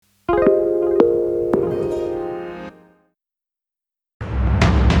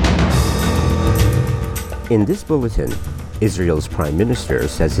In this bulletin, Israel's prime minister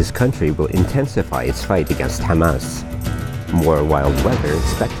says his country will intensify its fight against Hamas. More wild weather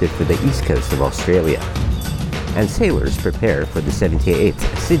expected for the east coast of Australia. And sailors prepare for the 78th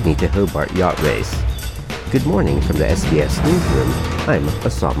Sydney to Hobart yacht race. Good morning from the SBS Newsroom. I'm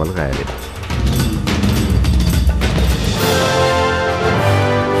Assam Al-Ghalib.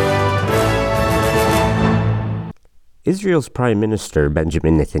 Israel's Prime Minister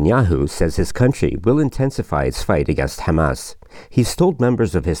Benjamin Netanyahu says his country will intensify its fight against Hamas. He's told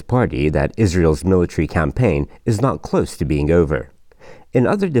members of his party that Israel's military campaign is not close to being over. In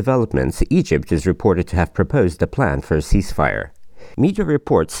other developments, Egypt is reported to have proposed a plan for a ceasefire. Media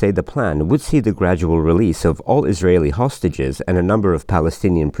reports say the plan would see the gradual release of all Israeli hostages and a number of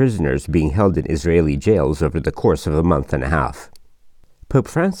Palestinian prisoners being held in Israeli jails over the course of a month and a half. Pope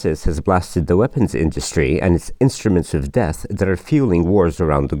Francis has blasted the weapons industry and its instruments of death that are fueling wars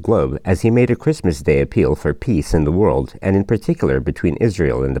around the globe as he made a Christmas Day appeal for peace in the world, and in particular between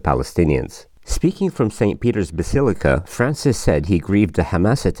Israel and the Palestinians. Speaking from St. Peter's Basilica, Francis said he grieved the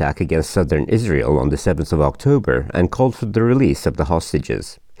Hamas attack against southern Israel on the 7th of October and called for the release of the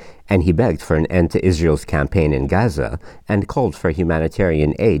hostages. And he begged for an end to Israel's campaign in Gaza and called for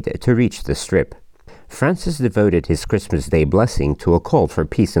humanitarian aid to reach the Strip. Francis devoted his Christmas Day blessing to a call for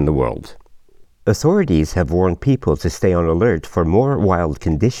peace in the world. Authorities have warned people to stay on alert for more wild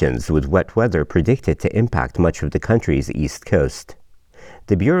conditions, with wet weather predicted to impact much of the country's east coast.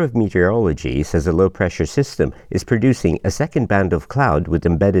 The Bureau of Meteorology says a low-pressure system is producing a second band of cloud with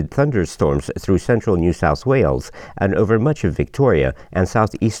embedded thunderstorms through central New South Wales and over much of Victoria and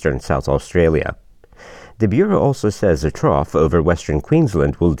southeastern South Australia. The Bureau also says a trough over western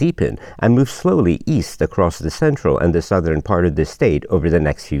Queensland will deepen and move slowly east across the central and the southern part of the state over the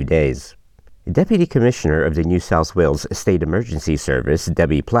next few days. Deputy Commissioner of the New South Wales State Emergency Service,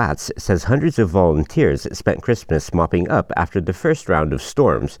 Debbie Platts, says hundreds of volunteers spent Christmas mopping up after the first round of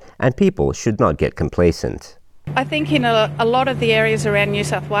storms, and people should not get complacent. I think in a lot of the areas around New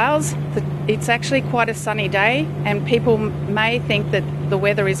South Wales, it's actually quite a sunny day, and people may think that the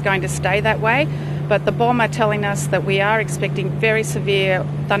weather is going to stay that way, but the BOM are telling us that we are expecting very severe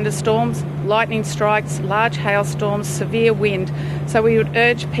thunderstorms, lightning strikes, large hailstorms, severe wind. So we would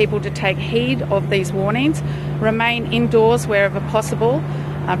urge people to take heed of these warnings, remain indoors wherever possible,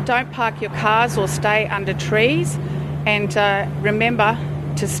 don't park your cars or stay under trees, and remember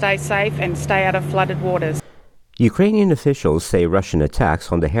to stay safe and stay out of flooded waters. Ukrainian officials say Russian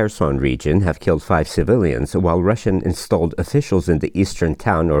attacks on the Kherson region have killed 5 civilians, while Russian-installed officials in the eastern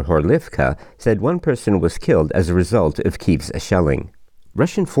town of Horlivka said one person was killed as a result of Kyiv's shelling.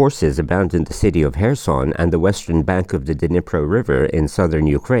 Russian forces abandoned the city of Kherson and the western bank of the Dnipro River in southern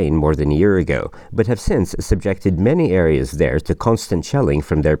Ukraine more than a year ago, but have since subjected many areas there to constant shelling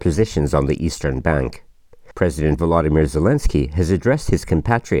from their positions on the eastern bank. President Volodymyr Zelensky has addressed his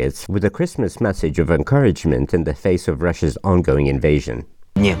compatriots with a Christmas message of encouragement in the face of Russia's ongoing invasion.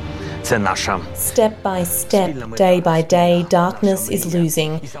 Step by step, day by day, darkness is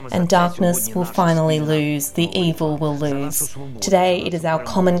losing, and darkness will finally lose. The evil will lose. Today it is our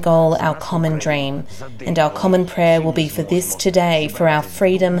common goal, our common dream, and our common prayer will be for this today, for our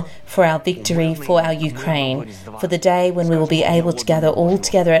freedom, for our victory, for our Ukraine, for the day when we will be able to gather all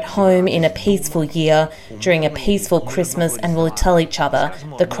together at home in a peaceful year, during a peaceful Christmas, and will tell each other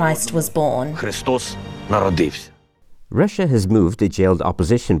the Christ was born. Russia has moved a jailed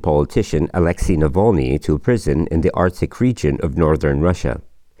opposition politician Alexei Navalny to a prison in the Arctic region of northern Russia.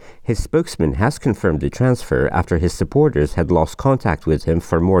 His spokesman has confirmed the transfer after his supporters had lost contact with him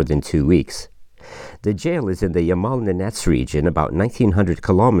for more than 2 weeks. The jail is in the Yamal-Nenets region, about 1,900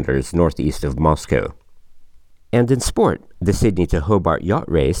 kilometers northeast of Moscow. And in sport, the Sydney to Hobart yacht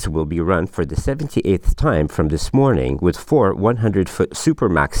race will be run for the 78th time from this morning, with 4 100-foot super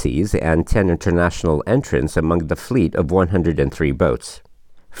maxis and 10 international entrants among the fleet of 103 boats.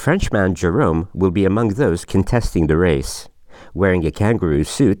 Frenchman Jerome will be among those contesting the race. Wearing a kangaroo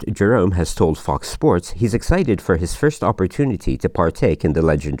suit, Jerome has told Fox Sports he's excited for his first opportunity to partake in the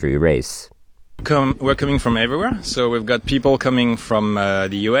legendary race. We're coming from everywhere, so we've got people coming from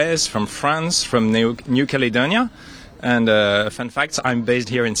the US, from France, from New Caledonia, and fun fact, I'm based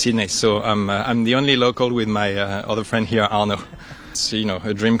here in Sydney, so I'm the only local with my other friend here, Arno. It's,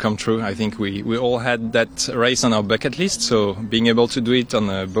 a dream come true. I think we all had that race on our bucket list, so being able to do it on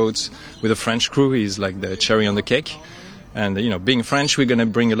a boat with a French crew is like the cherry on the cake. And, being French, we're going to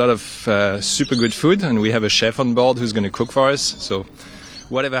bring a lot of super good food, and we have a chef on board who's going to cook for us, so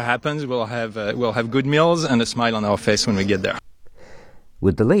whatever happens, we'll have good meals and a smile on our face when we get there.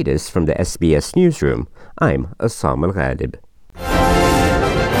 With the latest from the SBS Newsroom, I'm Assam Al-Ghalib.